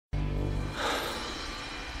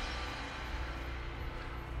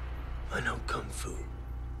I know Kung Fu.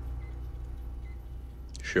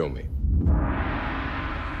 Show me.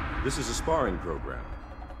 This is a sparring program,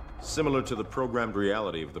 similar to the programmed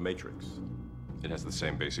reality of the Matrix. It has the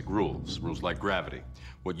same basic rules, rules like gravity.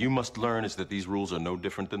 What you must learn is that these rules are no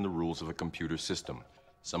different than the rules of a computer system.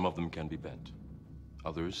 Some of them can be bent.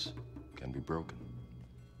 Others can be broken.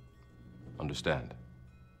 Understand?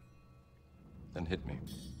 Then hit me,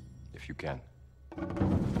 if you can.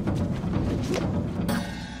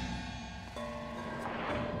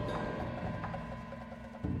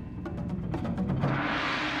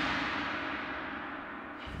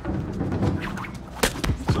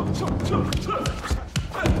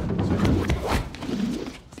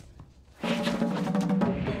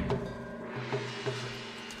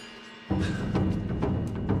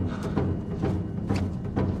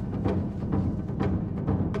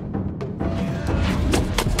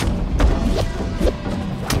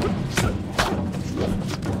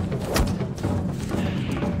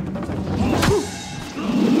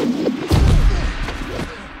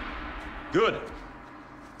 Good.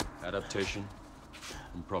 Adaptation,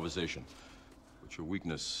 improvisation. But your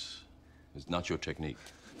weakness is not your technique.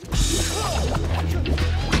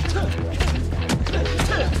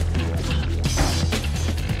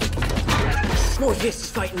 Morpheus is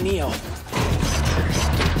fighting Neo.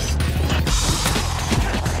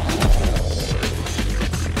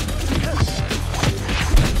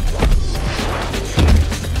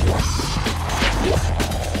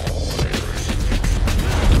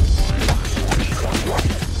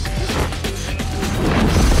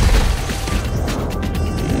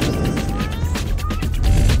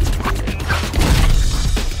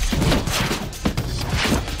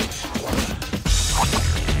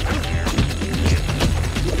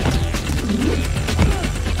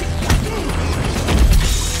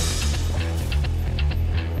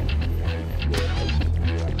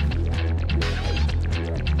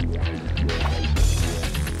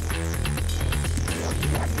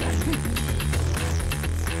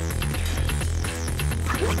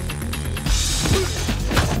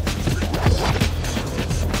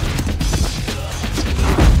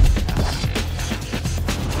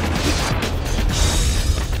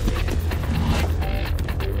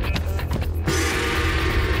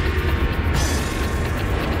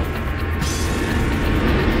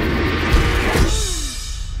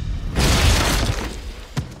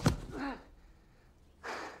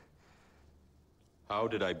 How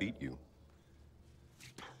did I beat you?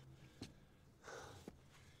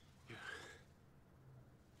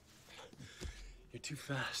 You're too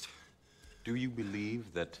fast. Do you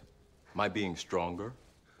believe that my being stronger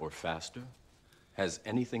or faster has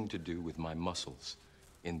anything to do with my muscles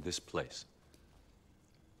in this place?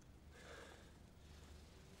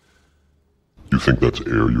 You think that's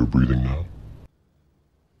air you're breathing now?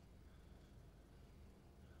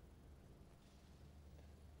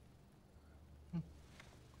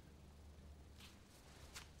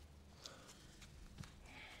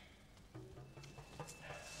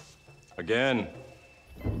 Again.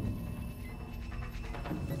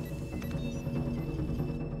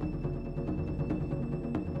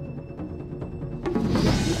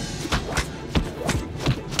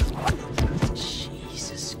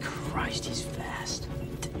 Jesus Christ, he's fast.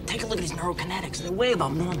 Take a look at his neurokinetics. They're way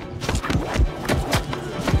above normal.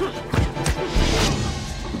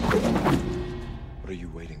 What are you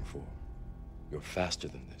waiting for? You're faster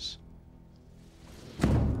than this.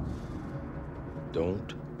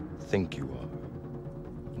 Don't think you are.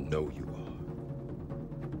 Know you are.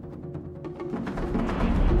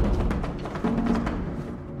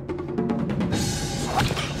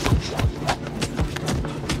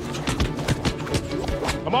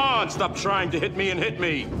 Come on, stop trying to hit me and hit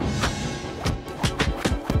me.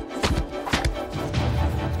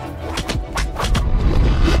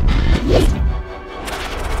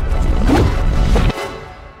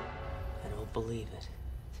 I don't believe it.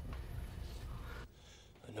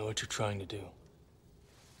 I know what you're trying to do.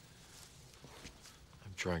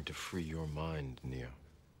 I'm trying to free your mind, Neo.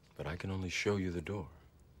 But I can only show you the door.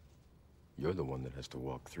 You're the one that has to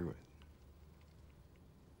walk through it.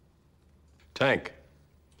 Tank.